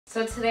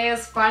So today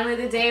is finally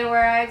the day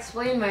where I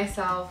explain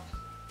myself.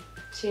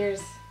 Cheers.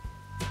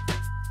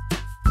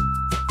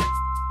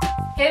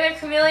 Hey there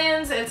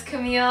chameleons, it's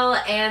Camille,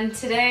 and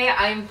today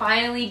I'm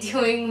finally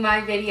doing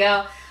my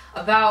video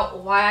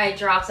about why I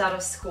dropped out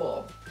of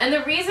school. And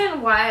the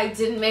reason why I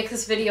didn't make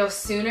this video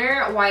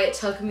sooner, why it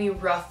took me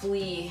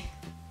roughly,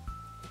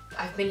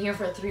 I've been here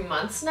for 3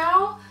 months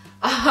now,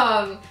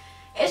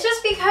 it's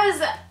just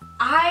because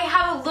I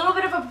have a little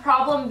bit of a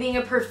problem being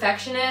a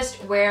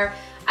perfectionist where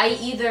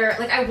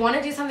I want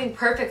to do something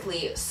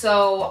perfectly,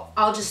 so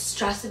I'll just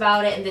stress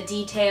about it and the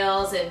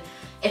details, and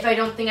if I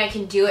don't think I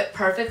can do it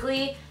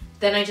perfectly,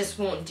 then I just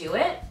won't do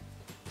it.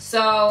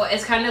 So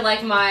it's kind of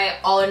like my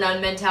all or none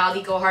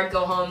mentality, go hard,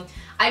 go home.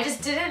 I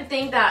just didn't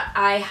think that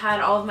I had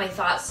all of my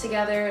thoughts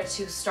together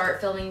to start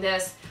filming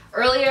this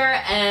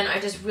earlier, and I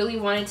just really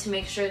wanted to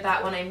make sure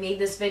that when I made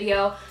this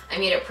video, I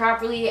made it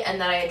properly and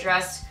that I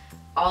addressed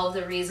all of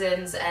the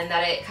reasons and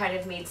that it kind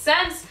of made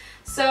sense.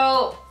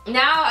 So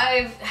now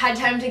I've had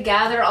time to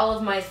gather all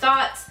of my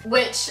thoughts,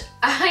 which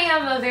I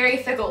am a very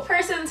fickle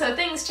person, so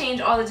things change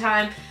all the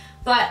time.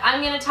 But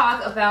I'm going to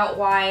talk about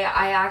why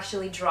I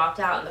actually dropped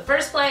out in the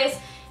first place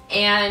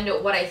and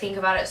what I think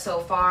about it so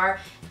far.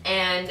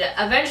 And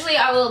eventually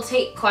I will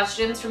take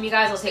questions from you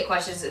guys. I'll take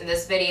questions in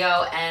this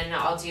video and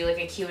I'll do like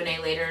a Q&A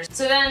later.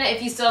 So then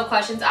if you still have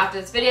questions after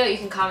this video, you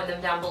can comment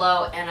them down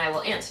below and I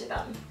will answer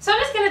them. So I'm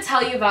just going to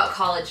tell you about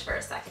college for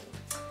a second.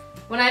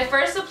 When I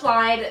first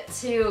applied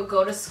to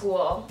go to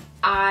school,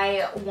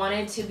 I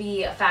wanted to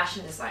be a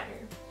fashion designer.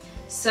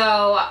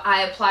 So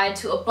I applied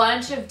to a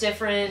bunch of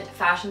different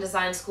fashion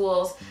design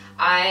schools.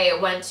 I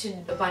went to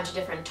a bunch of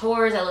different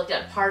tours. I looked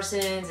at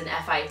Parsons and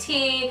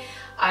FIT.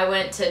 I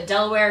went to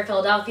Delaware,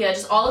 Philadelphia,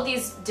 just all of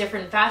these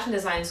different fashion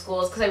design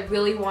schools because I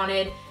really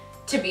wanted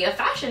to be a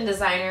fashion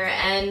designer,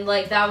 and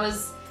like that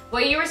was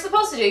what you were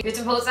supposed to do. You're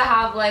supposed to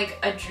have like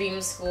a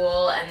dream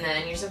school, and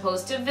then you're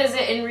supposed to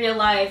visit in real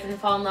life and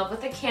fall in love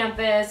with the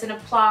campus and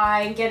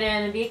apply and get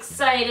in and be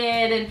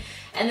excited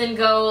and then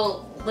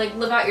go like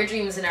live out your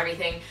dreams and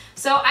everything.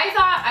 So I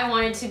thought I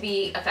wanted to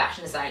be a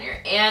fashion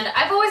designer, and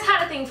I've always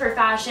had a thing for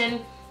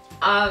fashion.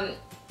 I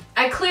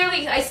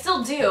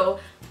still do,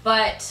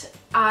 but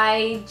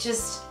I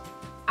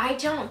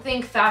don't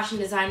think fashion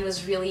design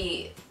was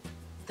really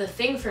the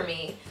thing for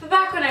me. But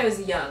back when I was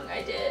young,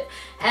 I did.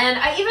 And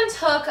I even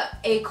took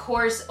a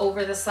course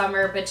over the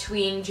summer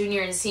between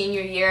junior and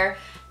senior year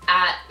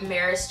at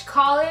Marist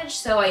College.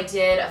 So I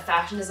did a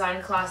fashion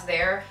design class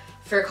there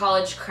for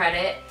college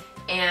credit.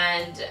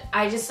 And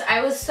I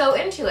was so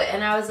into it,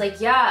 and I was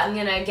like, yeah, I'm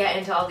gonna get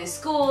into all these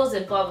schools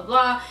and blah blah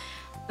blah.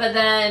 But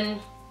then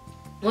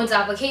once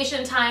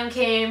application time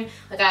came,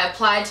 like I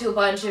applied to a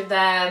bunch of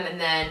them, and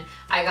then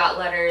I got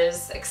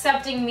letters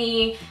accepting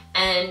me,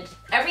 and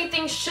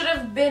everything should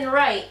have been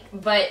right,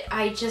 but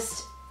I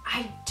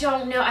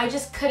don't know, I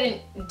just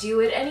couldn't do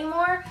it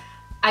anymore.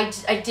 I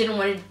didn't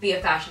want to be a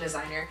fashion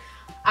designer.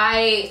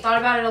 I thought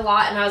about it a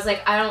lot, and I was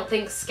like, I don't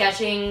think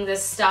sketching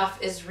this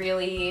stuff is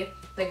really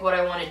like what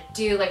I want to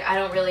do. Like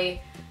I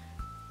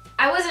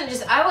wasn't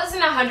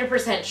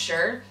 100%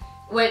 sure,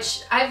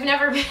 which I've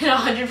never been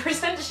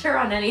 100% sure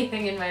on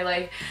anything in my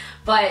life,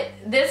 but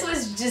this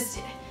was just,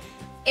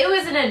 it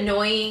was an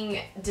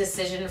annoying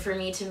decision for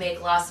me to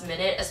make last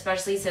minute,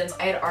 especially since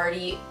I had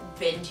already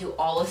been to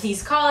all of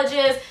these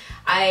colleges.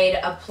 I'd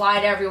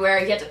applied everywhere.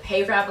 You have to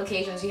pay for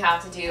applications, you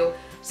have to do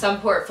some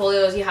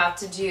portfolios, you have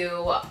to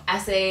do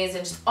essays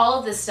and just all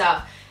of this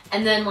stuff.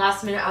 And then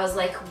last minute I was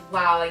like,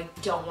 wow, I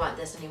don't want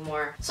this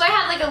anymore. So I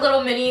had like a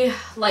little mini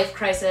life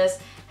crisis,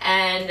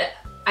 and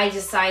I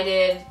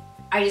decided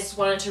I just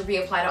wanted to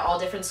reapply to all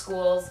different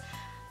schools,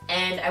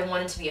 and I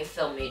wanted to be a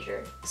film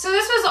major. So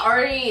this was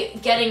already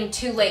getting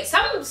too late.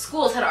 Some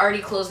schools had already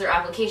closed their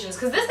applications,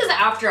 because this is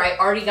after I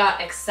already got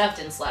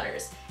acceptance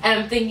letters. And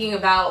I'm thinking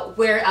about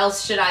where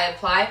else should I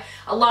apply.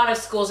 A lot of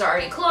schools are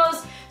already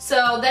closed.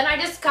 So then I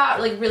just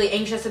got like really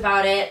anxious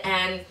about it,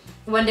 and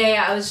one day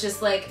I was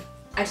just like,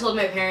 I told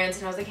my parents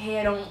and I was like, hey,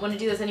 I don't want to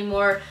do this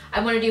anymore. I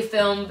want to do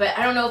film, but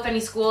I don't know if any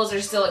schools are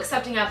still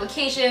accepting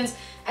applications.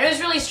 And it was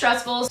really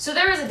stressful. So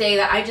there was a day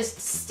that I just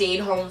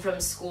stayed home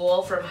from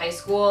school, from high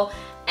school,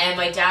 and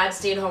my dad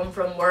stayed home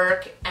from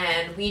work,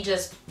 and we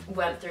just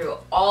went through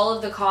all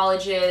of the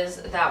colleges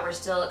that were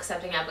still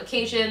accepting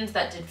applications,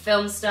 that did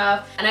film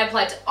stuff, and I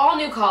applied to all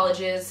new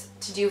colleges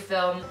to do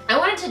film. I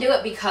wanted to do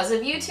it because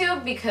of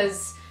YouTube,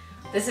 because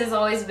this has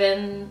always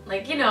been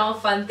like, you know, a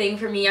fun thing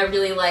for me. I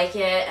really like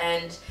it,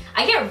 and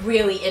I get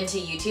really into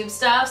YouTube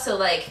stuff, so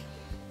like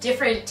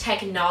different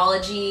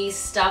technology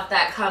stuff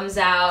that comes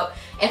out.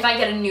 If I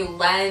get a new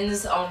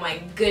lens, oh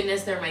my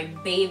goodness, they're my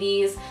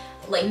babies.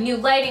 Like new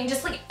lighting,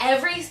 just like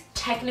every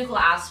technical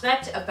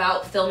aspect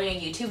about filming a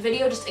YouTube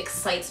video just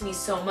excites me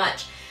so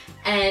much.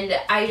 And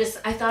I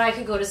thought I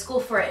could go to school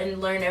for it and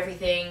learn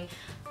everything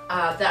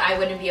that I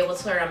wouldn't be able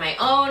to learn on my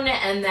own,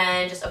 and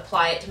then just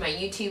apply it to my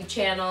YouTube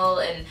channel.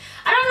 And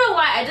I don't know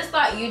why, I just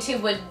thought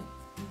YouTube would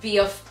be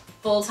a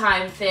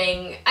full-time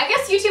thing. I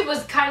guess YouTube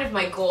was kind of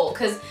my goal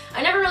because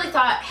I never really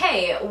thought,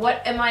 hey,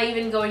 what am I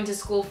even going to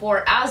school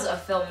for as a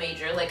film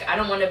major? Like, I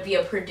don't want to be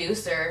a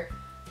producer,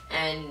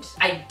 and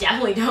I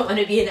definitely don't want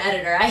to be an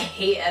editor. I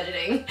hate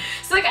editing.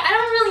 So like, I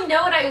don't really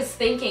know what I was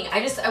thinking.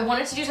 I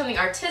wanted to do something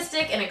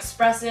artistic and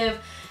expressive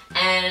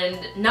and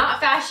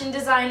not fashion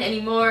design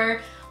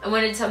anymore. I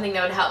wanted something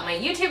that would help my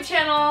YouTube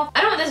channel.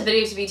 I don't want this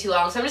video to be too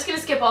long, so I'm just gonna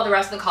skip all the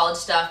rest of the college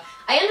stuff.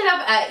 I ended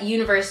up at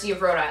University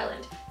of Rhode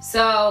Island.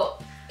 So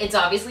it's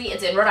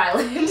in Rhode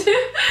Island.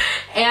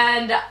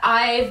 And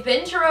I've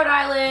been to Rhode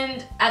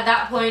Island at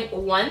that point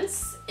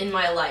once in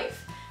my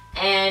life.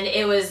 And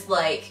it was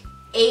like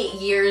 8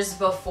 years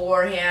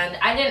beforehand.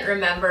 I didn't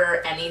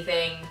remember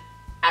anything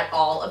at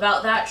all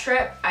about that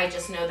trip. I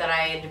just know that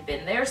I had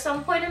been there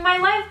some point in my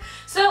life.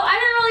 So I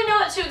didn't really know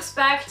what to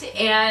expect,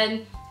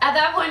 and at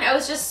that point I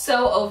was just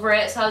so over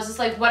it. So I was just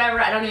like, whatever,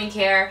 I don't even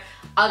care.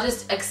 I'll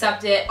just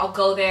accept it, I'll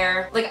go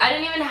there. Like, I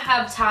didn't even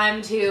have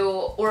time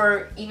to,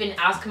 or even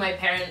ask my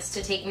parents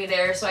to take me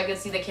there so I could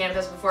see the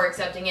campus before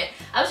accepting it.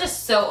 I was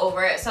just so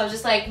over it. So I was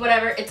just like,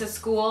 whatever, it's a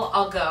school,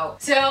 I'll go.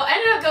 So I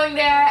ended up going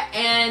there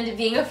and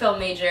being a film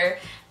major.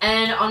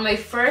 And on my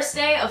first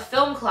day of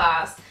film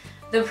class,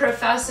 the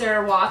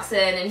professor walks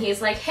in and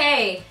he's like,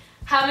 hey,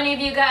 how many of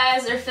you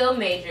guys are film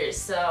majors?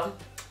 So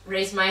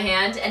raised my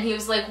hand and he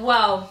was like,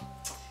 well,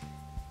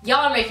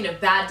 y'all are making a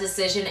bad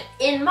decision.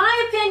 In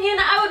my opinion,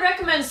 I would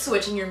recommend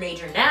switching your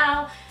major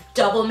now,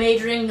 double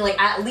majoring, like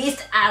at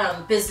least add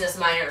a business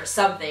minor or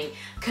something,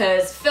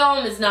 because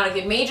film is not a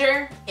good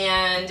major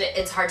and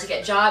it's hard to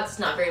get jobs, it's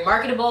not very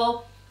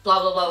marketable,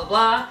 blah, blah, blah, blah,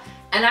 blah.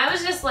 And I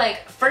was just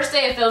like, first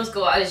day of film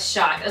school, I was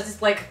shocked. I was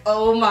just like,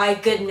 oh my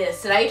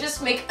goodness, did I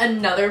just make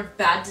another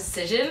bad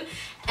decision?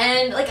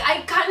 And like,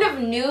 I kind of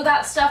knew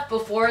that stuff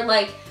before.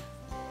 Like,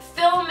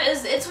 film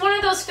it's one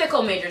of those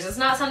fickle majors. It's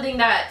not something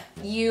that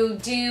you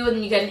do and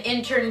then you get an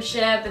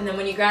internship and then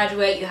when you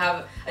graduate you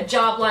have a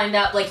job lined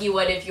up like you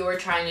would if you were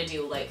trying to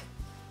do like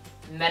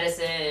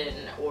medicine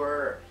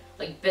or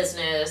like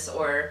business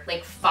or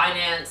like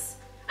finance.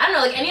 I don't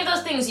know, like any of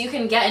those things, you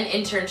can get an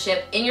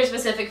internship in your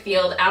specific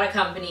field at a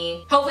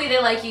company. Hopefully they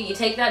like you, you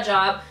take that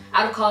job,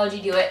 out of college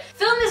you do it.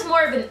 Film is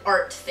more of an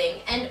art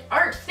thing, and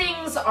art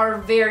things are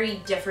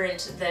very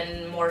different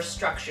than more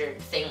structured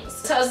things.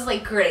 So I was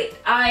like, great,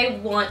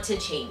 I want to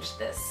change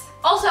this.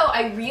 Also,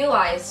 I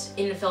realized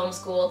in film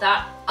school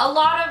that a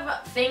lot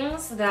of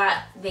things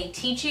that they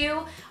teach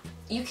you,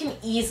 you can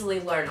easily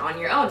learn on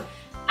your own.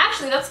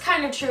 Actually, that's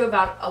kind of true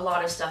about a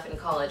lot of stuff in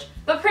college.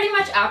 But pretty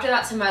much after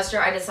that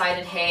semester, I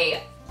decided,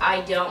 hey,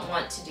 I don't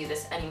want to do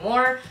this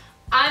anymore.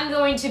 I'm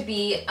going to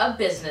be a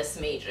business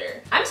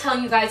major. I'm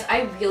telling you guys,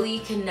 I really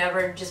can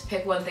never just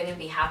pick one thing and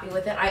be happy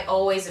with it. I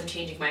always am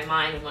changing my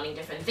mind and wanting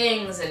different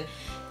things, and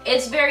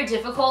it's very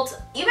difficult.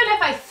 Even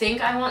if I think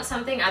I want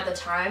something at the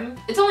time,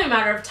 it's only a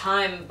matter of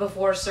time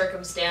before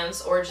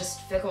circumstance or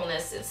just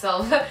fickleness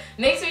itself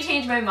makes me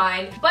change my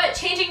mind. But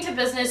changing to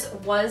business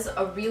was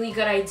a really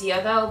good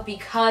idea though,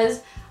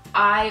 because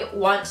I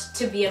want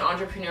to be an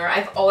entrepreneur.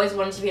 I've always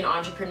wanted to be an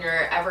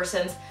entrepreneur ever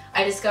since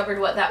I discovered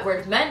what that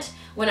word meant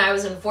when I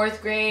was in 4th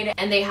grade,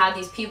 and they had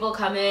these people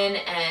come in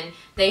and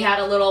they had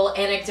a little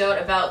anecdote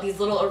about these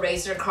little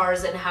eraser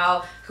cars and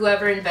how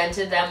whoever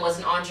invented them was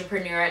an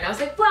entrepreneur, and I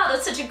was like, wow,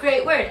 that's such a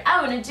great word,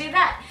 I want to do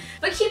that.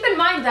 But keep in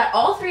mind that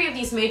all 3 of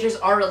these majors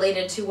are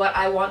related to what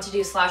I want to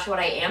do / what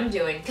I am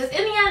doing, because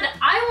in the end,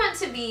 I want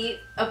to be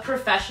a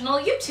professional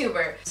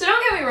YouTuber. So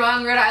don't get me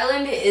wrong, Rhode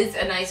Island is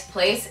a nice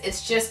place,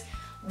 it's just,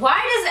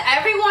 why does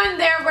everyone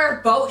there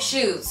wear boat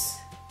shoes?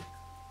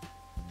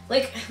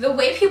 Like, the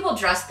way people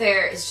dress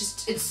there is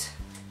just,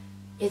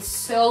 it's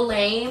so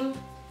lame.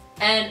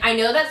 And I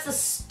know that's a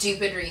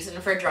stupid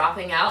reason for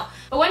dropping out,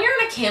 but when you're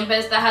on a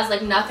campus that has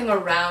like nothing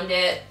around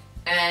it,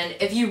 and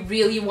if you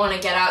really want to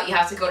get out, you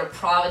have to go to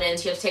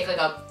Providence, you have to take like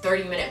a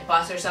 30-minute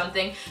bus or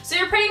something. So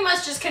you're pretty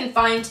much just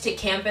confined to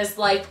campus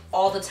life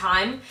all the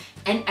time,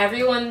 and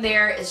everyone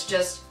there is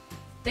just,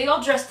 they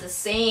all dress the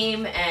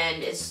same,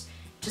 and it's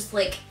just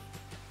like,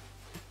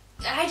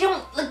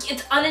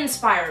 it's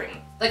uninspiring.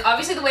 Like,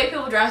 obviously the way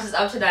people dress is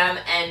up to them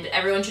and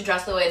everyone should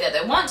dress the way that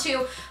they want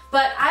to,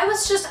 but I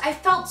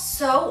felt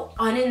so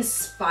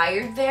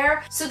uninspired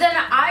there. So then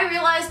I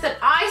realized that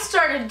I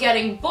started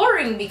getting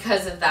boring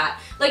because of that.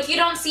 Like, you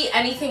don't see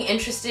anything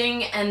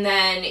interesting and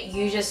then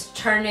you just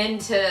turn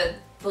into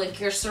like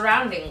your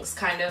surroundings,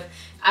 kind of.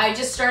 I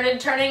just started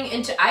turning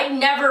into, I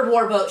never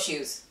wore boat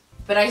shoes,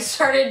 but I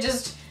started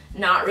just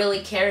not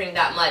really caring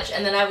that much.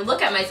 And then I would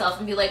look at myself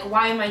and be like,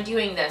 why am I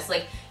doing this?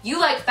 Like, you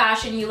like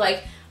fashion, you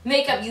like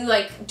makeup, you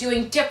like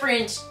doing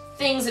different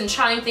things and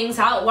trying things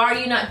out. Why are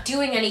you not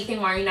doing anything?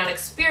 Why are you not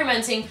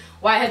experimenting?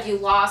 Why have you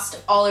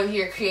lost all of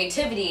your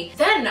creativity?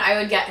 Then I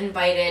would get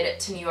invited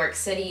to New York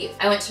City.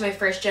 I went to my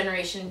first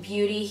generation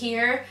beauty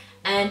here,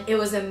 and it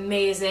was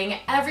amazing.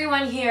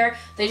 Everyone here,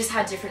 they just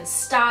had different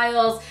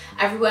styles.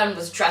 Everyone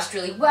was dressed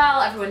really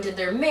well. Everyone did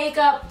their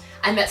makeup.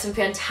 I met some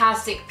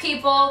fantastic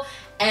people.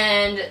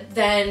 And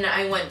then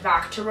I went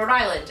back to Rhode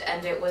Island,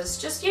 and it was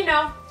just, you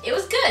know, it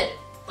was good.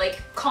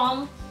 Like,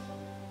 calm,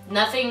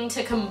 Nothing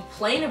to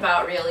complain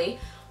about really,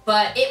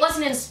 but it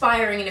wasn't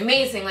inspiring and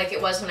amazing like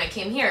it was when I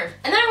came here.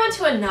 And then I went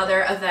to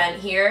another event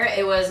here.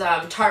 It was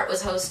Tarte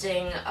was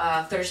hosting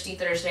Thirsty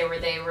Thursday, where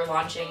they were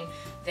launching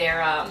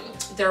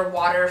their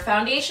water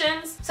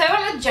foundations. So I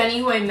went with Jenny,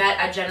 who I met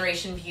at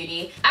Generation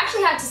Beauty. I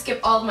actually had to skip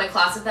all of my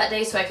classes that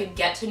day so I could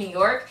get to New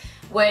York,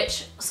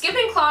 which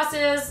skipping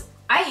classes,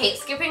 I hate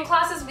skipping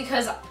classes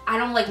because I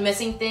don't like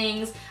missing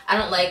things. I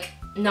don't like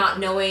not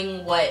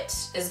knowing what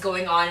is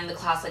going on in the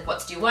class, like what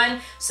to do when.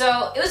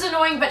 So it was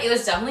annoying, but it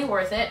was definitely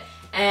worth it.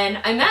 And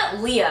I met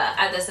Leah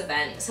at this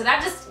event, so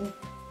that just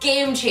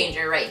game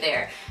changer right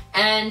there.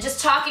 And just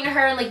talking to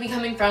her and like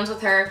becoming friends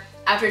with her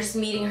after just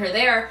meeting her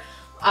there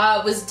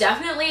was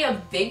definitely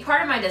a big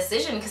part of my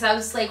decision, because I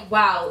was like,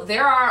 wow,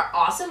 there are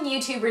awesome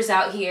YouTubers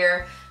out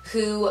here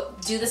who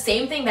do the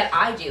same thing that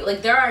I do.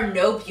 Like, there are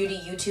no beauty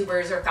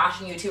YouTubers or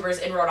fashion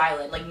YouTubers in Rhode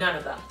Island, like none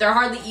of them. They're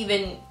hardly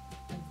even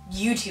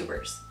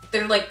YouTubers.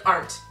 They're like,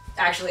 aren't,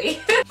 actually.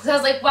 So I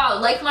was like, wow,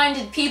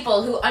 like-minded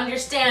people who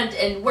understand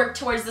and work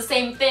towards the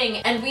same thing,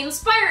 and we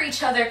inspire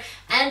each other,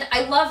 and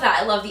I love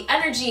that. I love the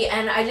energy,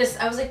 and I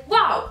was like,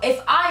 wow,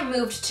 if I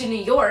moved to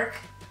New York,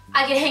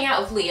 I could hang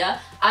out with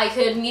Leah, I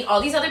could meet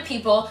all these other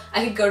people,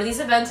 I could go to these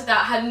events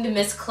without having to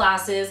miss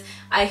classes,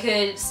 I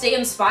could stay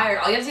inspired.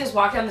 All you have to do is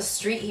walk down the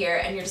street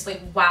here and you're just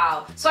like,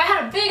 wow. So I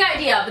had a big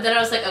idea, but then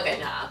I was like, okay,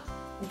 nah,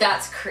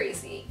 that's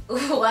crazy.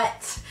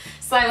 What?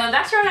 So I went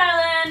back to Rhode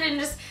Island and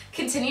just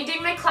continued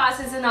doing my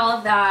classes and all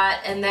of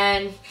that, and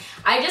then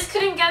I just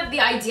couldn't get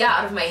the idea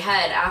out of my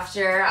head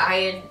after I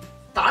had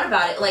thought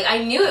about it. Like,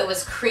 I knew it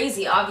was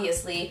crazy,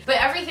 obviously, but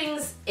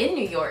everything's in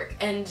New York,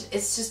 and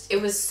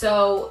it was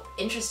so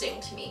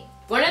interesting to me.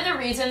 One of the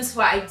reasons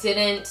why I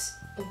didn't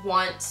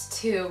want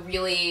to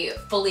really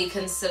fully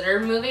consider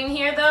moving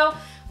here, though,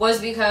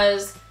 was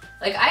because,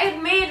 like, I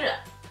had made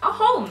a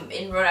home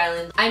in Rhode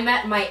Island. I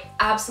met my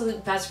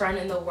absolute best friend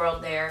in the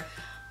world there.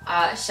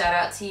 Shout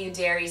out to you,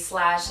 Derry /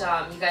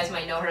 you guys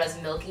might know her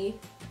as Milky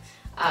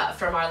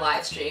from our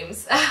live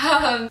streams.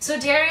 So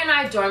Derry and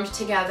I dormed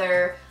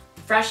together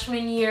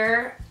freshman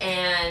year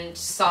and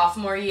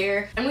sophomore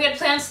year, and we had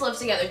plans to live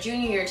together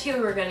junior year too. We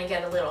were gonna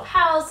get a little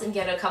house and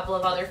get a couple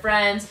of other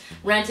friends,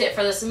 rent it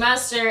for the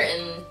semester,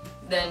 and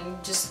then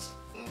just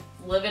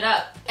live it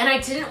up. And I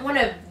didn't want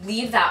to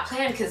leave that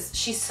plan because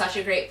she's such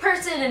a great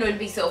person and it would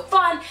be so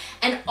fun,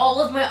 and all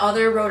of my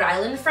other Rhode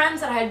Island friends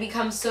that I had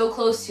become so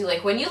close to.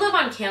 Like, when you live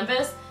on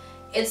campus,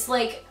 it's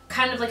like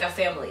kind of like a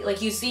family.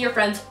 Like, you see your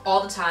friends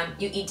all the time,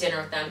 you eat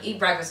dinner with them, eat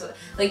breakfast with them,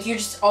 like you're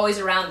just always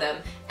around them.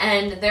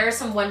 And there are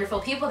some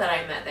wonderful people that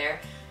I met there.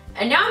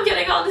 And now I'm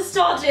getting all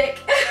nostalgic.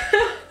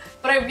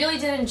 But I really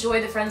did enjoy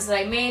the friends that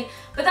I made,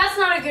 but that's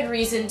not a good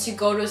reason to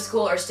go to a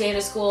school or stay at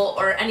a school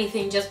or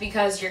anything just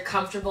because you're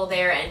comfortable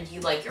there and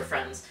you like your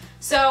friends.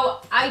 So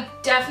I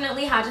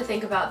definitely had to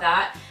think about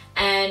that,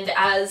 and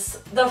as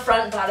the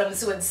front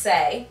bottoms would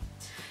say,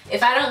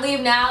 if I don't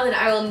leave now, then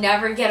I will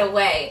never get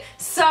away.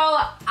 So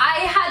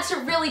I had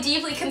to really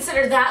deeply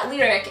consider that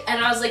lyric,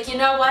 and I was like, you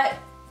know what?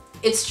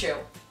 It's true.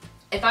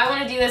 If I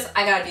want to do this,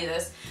 I gotta do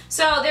this.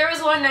 So there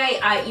was one night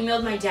I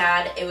emailed my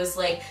dad. It was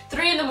like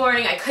 3 in the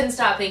morning. I couldn't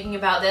stop thinking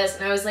about this,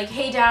 and I was like,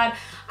 hey Dad,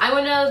 I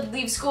want to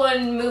leave school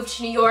and move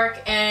to New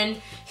York,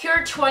 and here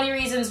are 20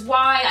 reasons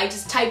why. I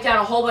just typed out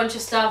a whole bunch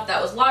of stuff that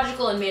was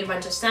logical and made a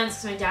bunch of sense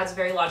because my dad's a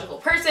very logical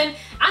person.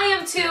 I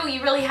am too.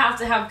 You really have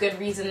to have good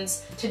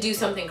reasons to do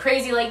something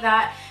crazy like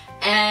that.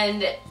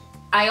 And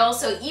I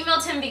also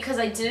emailed him because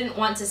I didn't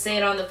want to say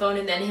it on the phone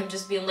and then him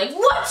just being like,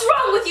 what's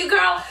wrong with you,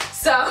 girl?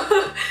 So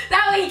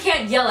that way he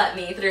can't yell at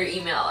me through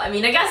email. I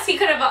mean, I guess he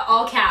could have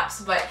all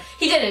caps, but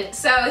he didn't.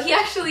 So he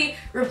actually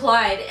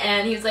replied,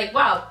 and he was like,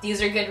 wow,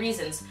 these are good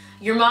reasons.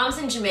 Your mom's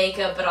in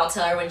Jamaica, but I'll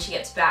tell her when she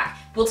gets back.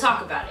 We'll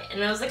talk about it.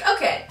 And I was like,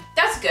 okay,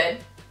 that's good.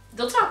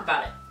 They'll talk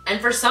about it. And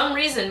for some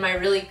reason, my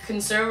really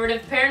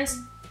conservative parents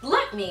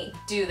let me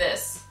do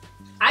this.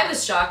 I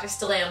was shocked. I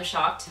still am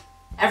shocked.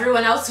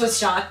 Everyone else was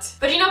shocked.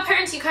 But you know,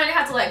 parents, you kind of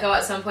have to let go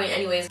at some point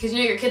anyways, because you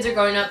know your kids are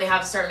growing up, they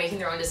have to start making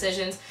their own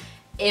decisions.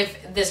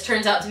 If this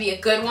turns out to be a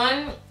good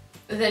one,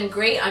 then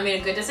great, I made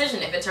a good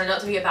decision. If it turned out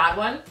to be a bad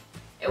one,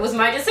 it was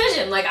my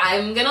decision. Like,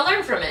 I'm gonna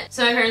learn from it.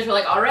 So my parents were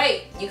like, all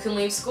right, you can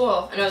leave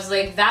school. And I was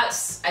like, I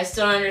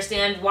still don't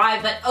understand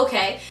why, but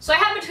okay. So I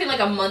had between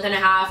like a month and a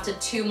half to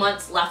 2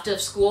 months left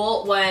of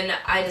school when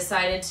I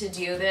decided to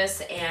do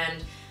this,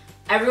 and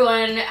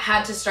everyone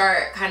had to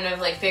start kind of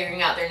like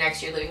figuring out their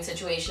next year living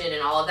situation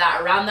and all of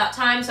that around that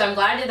time. So I'm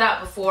glad I did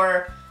that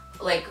before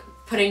like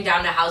putting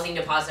down a housing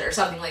deposit or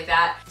something like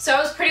that. So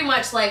I was pretty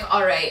much like,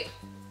 all right,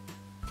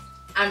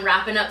 I'm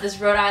wrapping up this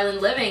Rhode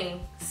Island living.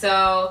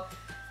 So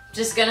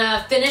just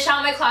gonna finish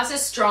out my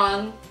classes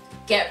strong,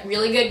 get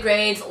really good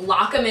grades,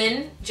 lock them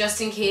in just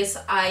in case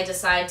I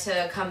decide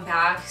to come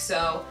back.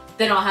 So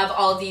then I'll have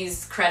all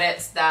these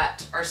credits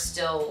that are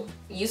still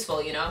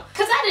useful, you know?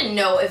 Because I didn't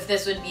know if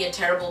this would be a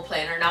terrible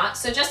plan or not,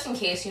 so just in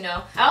case, you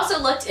know. I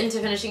also looked into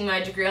finishing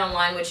my degree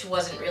online, which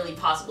wasn't really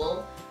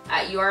possible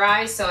at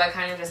URI, so I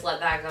kind of just let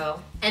that go.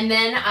 And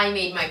then I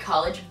made my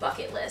college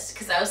bucket list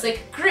because I was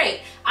like, great,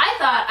 I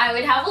thought I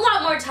would have a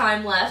lot more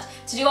time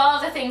left to do all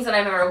of the things that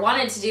I've ever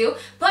wanted to do,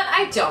 but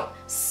I don't.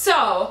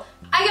 So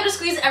I gotta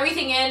squeeze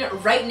everything in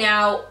right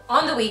now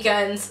on the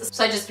weekends.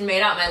 So I just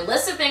made out my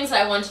list of things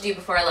that I wanted to do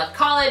before I left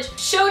college,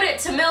 showed it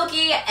to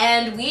Milky,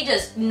 and we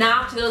just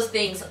knocked those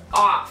things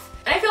off.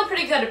 And I feel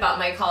pretty good about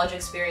my college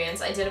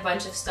experience. I did a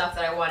bunch of stuff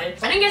that I wanted.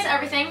 I didn't get to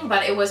everything,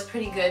 but it was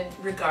pretty good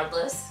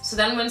regardless. So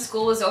then when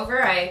school was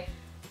over, I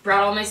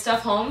brought all my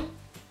stuff home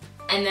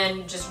and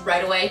then just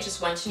right away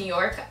just went to New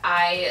York.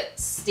 I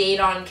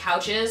stayed on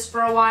couches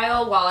for a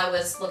while I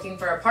was looking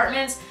for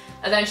apartments.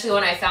 Eventually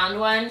when I found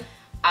one,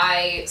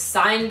 I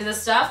signed the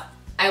stuff.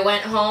 I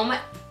went home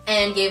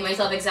and gave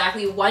myself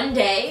exactly 1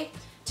 day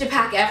to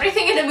pack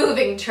everything in a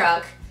moving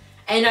truck,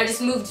 and I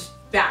just moved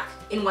back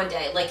in 1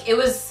 day. Like, it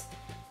was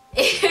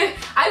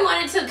I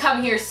wanted to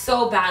come here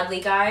so badly,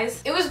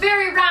 guys. It was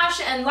very rash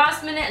and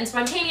last minute and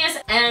spontaneous,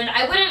 and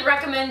I wouldn't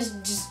recommend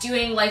just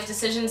doing life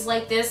decisions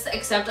like this,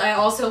 except I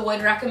also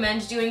would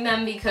recommend doing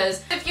them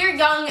because if you're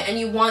young and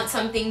you want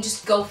something,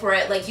 just go for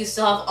it. Like, you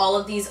still have all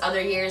of these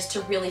other years to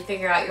really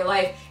figure out your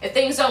life. If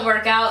things don't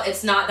work out,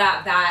 it's not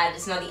that bad.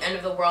 It's not the end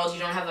of the world. You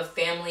don't have a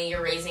family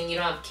you're raising, you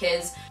don't have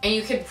kids, and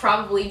you could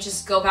probably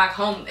just go back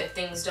home if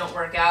things don't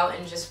work out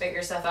and just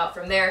figure stuff out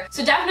from there.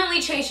 So definitely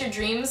chase your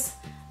dreams.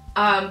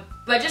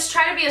 But just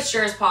try to be as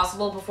sure as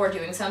possible before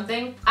doing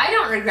something. I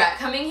don't regret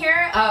coming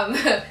here,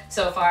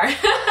 so far.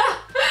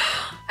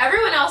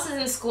 Everyone else is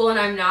in school and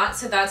I'm not,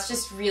 so that's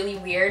just really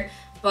weird,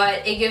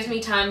 but it gives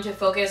me time to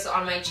focus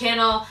on my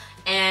channel,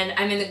 and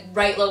I'm in the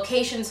right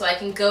location so I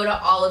can go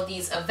to all of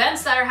these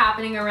events that are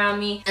happening around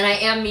me, and I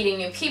am meeting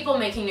new people,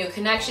 making new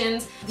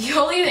connections. The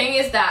only thing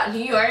is that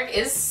New York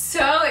is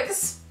so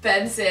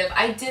expensive.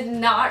 I did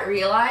not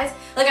realize,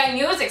 like, I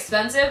knew it was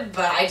expensive,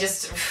 but I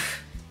just,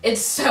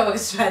 it's so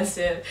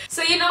expensive.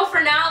 So, you know,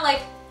 for now,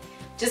 like,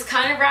 just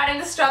kind of riding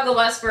the struggle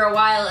bus for a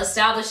while,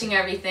 establishing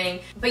everything.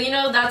 But you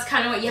know, that's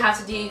kind of what you have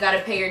to do. You gotta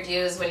pay your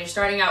dues. When you're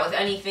starting out with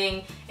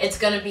anything, it's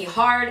gonna be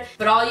hard,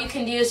 but all you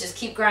can do is just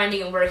keep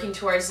grinding and working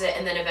towards it,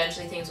 and then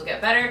eventually things will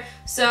get better.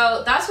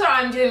 So that's what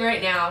I'm doing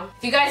right now.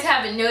 If you guys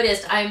haven't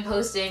noticed, I'm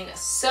posting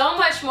so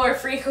much more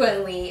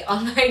frequently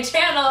on my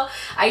channel.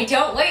 I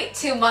don't wait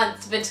 2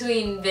 months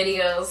between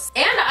videos.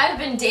 And I've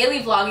been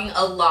daily vlogging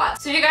a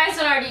lot. So if you guys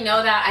don't already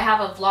know that, I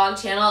have a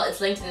vlog channel. It's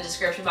linked in the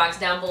description box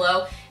down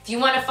below. If you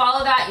want to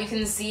follow that, you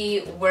can see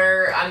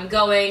where I'm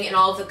going and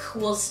all of the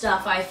cool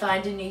stuff I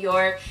find in New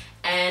York,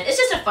 and it's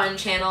just a fun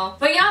channel.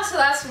 But yeah, so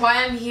that's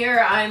why I'm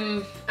here.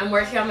 I'm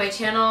working on my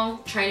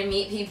channel, trying to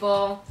meet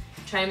people,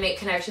 trying to make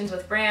connections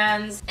with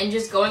brands, and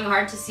just going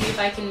hard to see if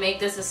I can make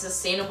this a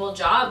sustainable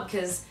job,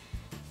 because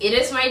it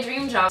is my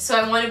dream job, so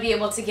I want to be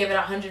able to give it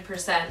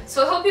 100%.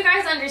 So I hope you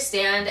guys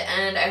understand,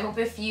 and I hope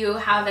if you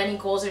have any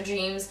goals or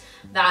dreams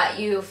that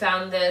you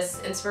found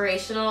this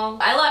inspirational.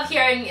 I love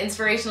hearing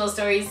inspirational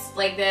stories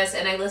like this,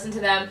 and I listen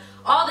to them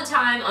all the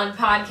time on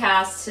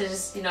podcasts to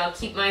just, you know,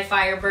 keep my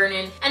fire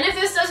burning. And if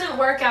this doesn't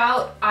work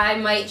out, I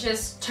might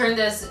just turn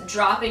this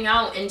dropping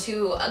out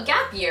into a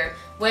gap year,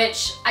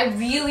 which I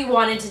really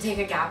wanted to take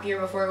a gap year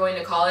before going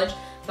to college,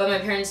 but my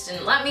parents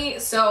didn't let me,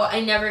 so I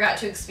never got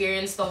to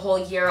experience the whole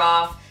year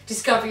off.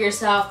 Discover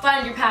yourself,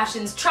 find your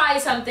passions, try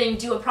something,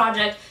 do a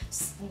project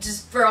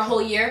just for a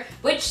whole year,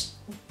 which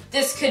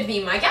this could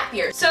be my gap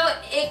year. So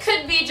it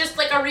could be just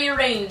like a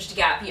rearranged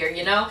gap year,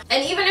 you know?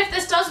 And even if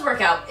this does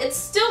work out, it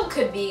still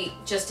could be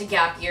just a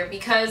gap year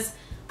because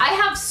I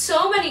have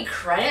so many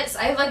credits.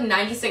 I have like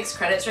 96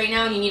 credits right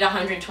now, and you need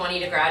 120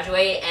 to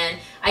graduate, and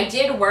I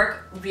did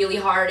work really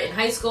hard in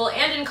high school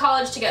and in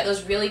college to get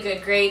those really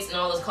good grades and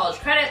all those college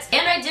credits,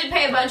 and I did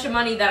pay a bunch of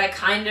money that I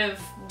kind of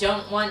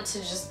don't want to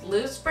just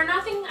lose for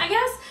nothing, I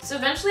guess. So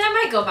eventually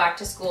I might go back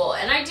to school,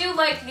 and I do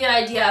like the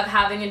idea of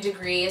having a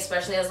degree,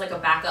 especially as like a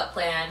backup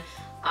plan,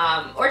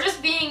 or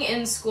just being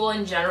in school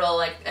in general.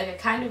 Like, I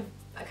kind of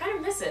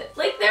miss it.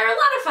 Like, there are a lot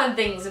of fun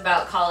things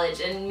about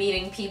college and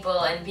meeting people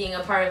and being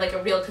a part of like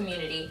a real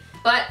community.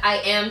 But I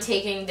am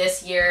taking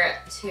this year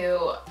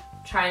to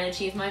try and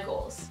achieve my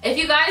goals. If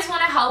you guys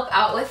want to help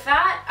out with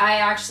that, I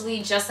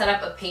actually just set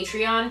up a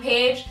Patreon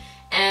page.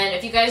 And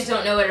if you guys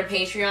don't know what a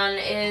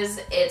Patreon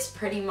is, it's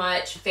pretty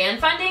much fan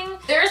funding.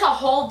 There's a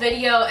whole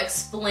video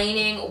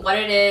explaining what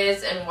it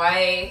is and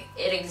why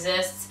it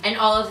exists and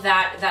all of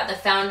that the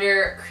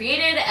founder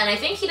created, and I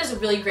think he does a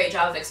really great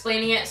job of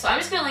explaining it. So I'm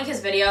just gonna link his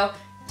video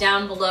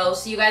down below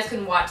so you guys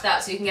can watch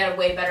that, so you can get a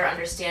way better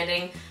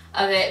understanding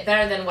of it,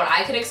 better than what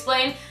I could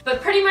explain. But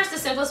pretty much the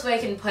simplest way I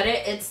can put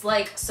it, it's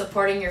like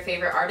supporting your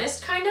favorite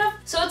artist, kind of.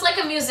 So it's like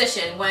a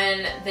musician.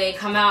 When they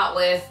come out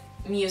with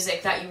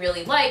music that you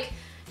really like,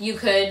 you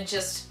could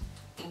just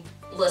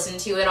listen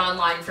to it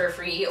online for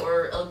free,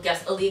 or I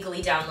guess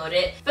illegally download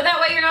it. But that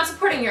way you're not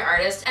supporting your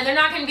artist, and they're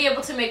not going to be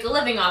able to make a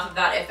living off of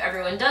that if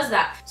everyone does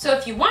that. So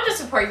if you want to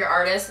support your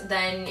artist,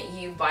 then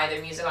you buy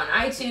their music on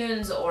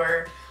iTunes,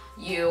 or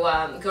you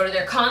go to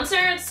their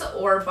concerts,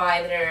 or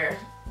buy their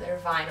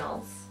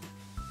vinyls.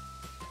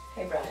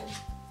 Hey,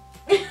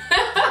 Brian.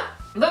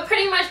 But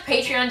pretty much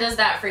Patreon does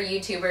that for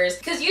YouTubers,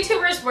 because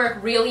YouTubers work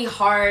really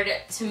hard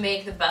to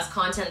make the best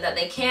content that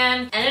they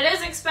can, and it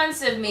is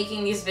expensive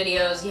making these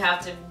videos. You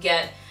have to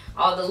get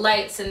all the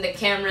lights and the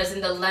cameras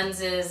and the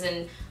lenses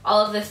and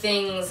all of the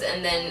things,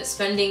 and then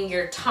spending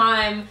your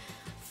time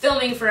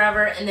filming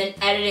forever and then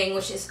editing,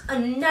 which is a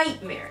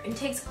nightmare. It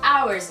takes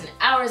hours and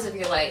hours of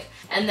your life.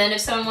 And then if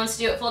someone wants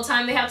to do it full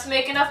time, they have to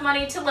make enough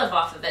money to live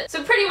off of it.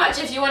 So pretty much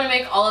if you want to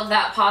make all of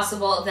that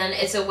possible, then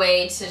it's a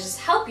way to just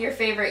help your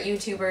favorite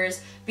YouTubers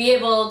be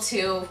able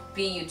to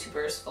be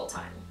YouTubers full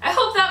time. I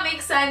hope that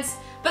makes sense.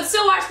 But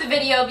still watch the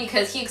video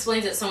because he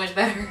explains it so much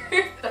better.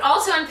 But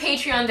also on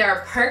Patreon there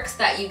are perks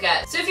that you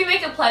get. So if you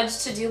make a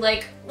pledge to do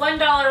like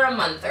 $1 a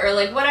month or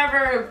like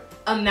whatever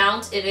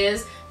amount it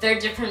is, there are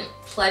different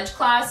pledge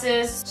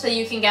classes, so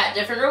you can get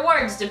different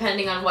rewards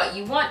depending on what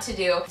you want to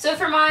do. So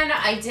for mine,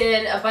 I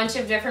did a bunch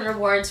of different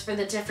rewards for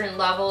the different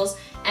levels,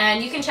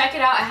 and you can check it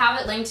out. I have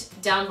it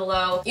linked down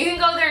below. You can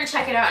go there and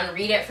check it out and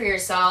read it for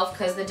yourself,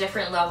 because the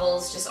different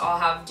levels just all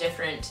have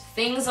different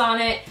things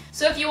on it.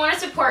 So if you want to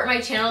support my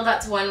channel,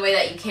 that's one way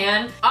that you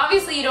can.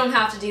 Obviously, you don't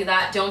have to do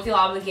that. Don't feel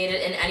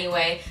obligated in any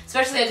way,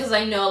 especially because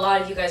I know a lot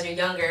of you guys are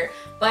younger.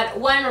 But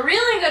one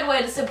really good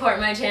way to support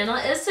my channel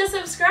is to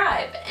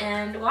subscribe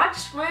and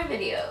watch my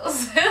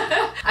videos.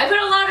 I put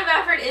a lot of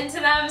effort into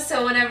them,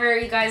 so whenever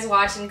you guys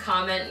watch and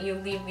comment, you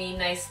leave me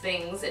nice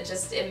things.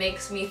 It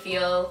makes me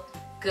feel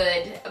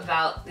good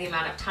about the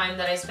amount of time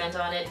that I spent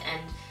on it,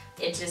 and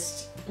it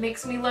just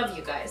makes me love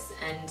you guys,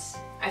 and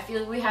I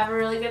feel we have a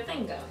really good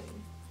thing going.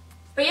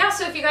 But yeah,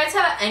 so if you guys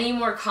have any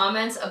more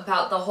comments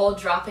about the whole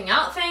dropping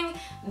out thing,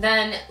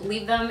 then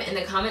leave them in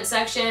the comment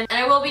section. And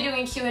I will be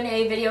doing a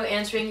Q&A video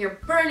answering your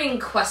burning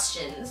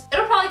questions.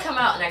 It'll probably come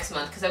out next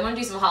month because I want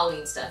to do some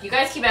Halloween stuff. You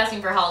guys keep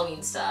asking for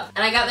Halloween stuff.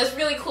 And I got this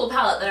really cool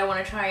palette that I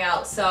want to try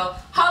out. So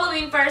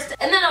Halloween first,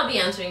 and then I'll be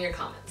answering your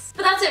comments.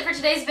 But that's it for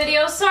today's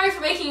video. Sorry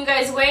for making you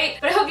guys wait,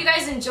 but I hope you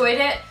guys enjoyed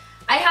it.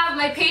 I have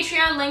my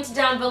Patreon linked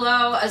down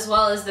below, as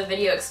well as the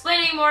video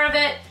explaining more of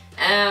it,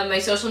 and my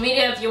social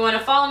media if you want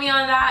to follow me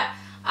on that.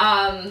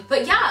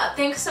 But yeah,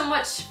 thanks so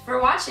much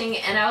for watching,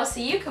 and I will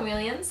see you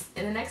chameleons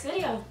in the next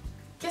video.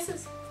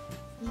 Kisses.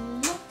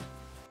 Mwah.